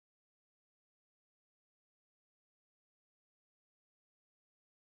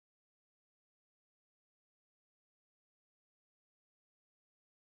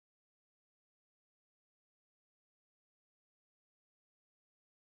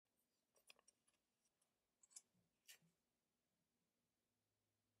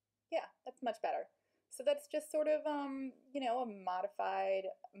It's much better. So that's just sort of, you know, a modified,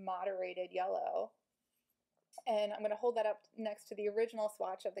 moderated yellow. And I'm going to hold that up next to the original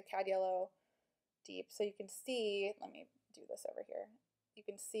swatch of the Cad Yellow Deep so you can see, let me do this over here. You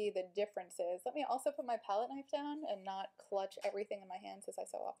can see the differences. Let me also put my palette knife down and not clutch everything in my hands as I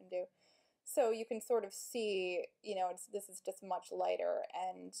so often do. So you can sort of see, you know, this is just much lighter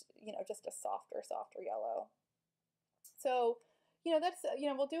and, you know, just a softer yellow. So, you know, that's, you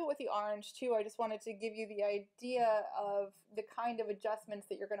know, we'll do it with the orange too. I just wanted to give you the idea of the kind of adjustments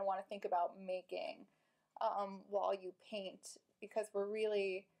that you're going to want to think about making while you paint, because we're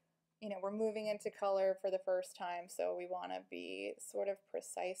really, you know, we're moving into color for the first time, so we want to be sort of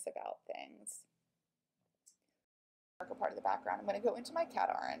precise about things. Darker part of the background, I'm going to go into my Cad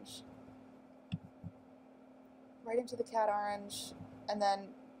Orange, right into the Cad Orange, and then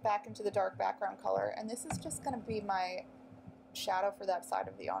back into the dark background color, and this is just going to be my shadow for that side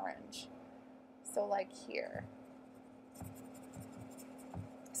of the orange. So like here.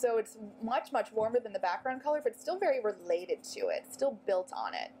 So it's much, much warmer than the background color, but still very related to it, still built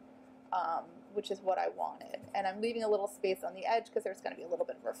on it, which is what I wanted. And I'm leaving a little space on the edge because there's going to be a little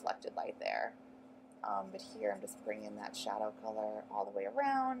bit of reflected light there. But here I'm just bringing that shadow color all the way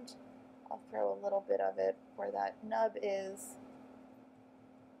around. I'll throw a little bit of it where that nub is.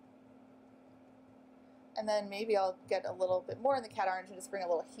 And then maybe I'll get a little bit more in the Cad Orange and just bring a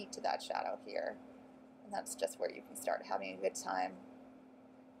little heat to that shadow here. And that's just where you can start having a good time.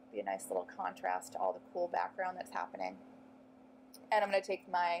 Be a nice little contrast to all the cool background that's happening. And I'm going to take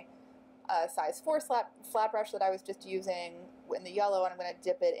my size 4 flat brush that I was just using in the yellow, and I'm going to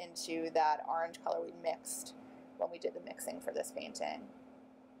dip it into that orange color we mixed when we did the mixing for this painting.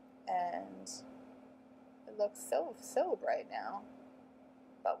 And it looks so bright now,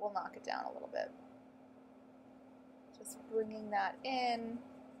 but we'll knock it down a little bit. Just bringing that in,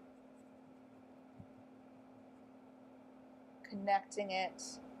 connecting it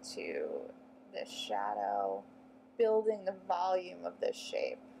to this shadow, building the volume of this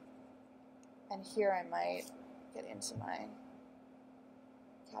shape. And here I might get into my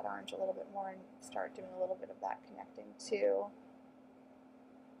Cad Orange a little bit more and start doing a little bit of that connecting too.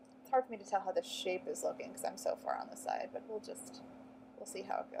 It's hard for me to tell how the shape is looking because I'm so far on the side, but we'll see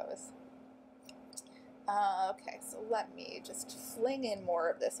how it goes. Okay, so let me just fling in more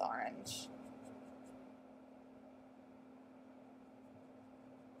of this orange.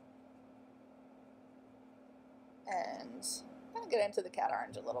 And I'm going to get into the Cad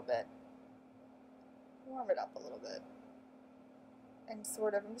Orange a little bit. Warm it up a little bit. And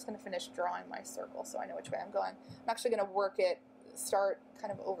sort of, I'm just going to finish drawing my circle so I know which way I'm going. I'm actually going to work it, start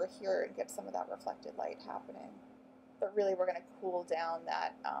kind of over here and get some of that reflected light happening. But really we're going to cool down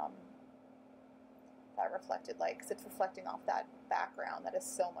that, that reflected light because it's reflecting off that background that is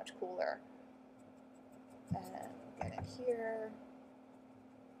so much cooler. And get in here.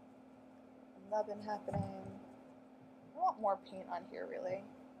 Nubbin happening. I want more paint on here, really.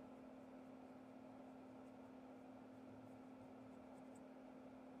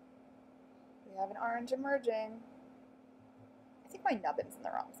 We have an orange emerging. I think my nubbin's in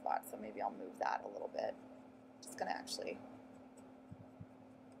the wrong spot, so maybe I'll move that a little bit. Just gonna actually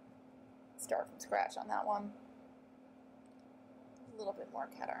start from scratch on that one. A little bit more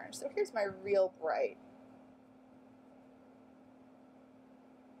Cad Orange. So here's my real bright.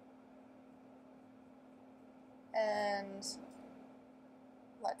 And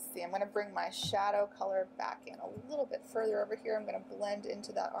let's see, I'm going to bring my shadow color back in a little bit further over here. I'm going to blend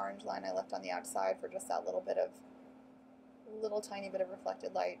into that orange line I left on the outside for just that little tiny bit of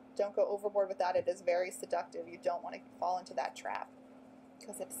reflected light. Don't go overboard with that. It is very seductive. You don't want to fall into that trap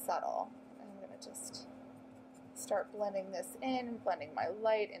because it's subtle. I'm going to just start blending this in, blending my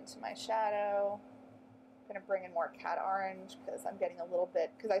light into my shadow. I'm going to bring in more Cad Orange because I'm getting a little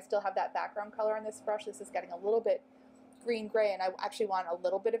bit, because I still have that background color on this brush. This is getting a little bit green-gray, and I actually want a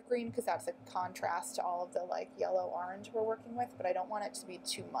little bit of green because that's a contrast to all of the like yellow-orange we're working with, but I don't want it to be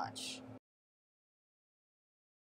too much.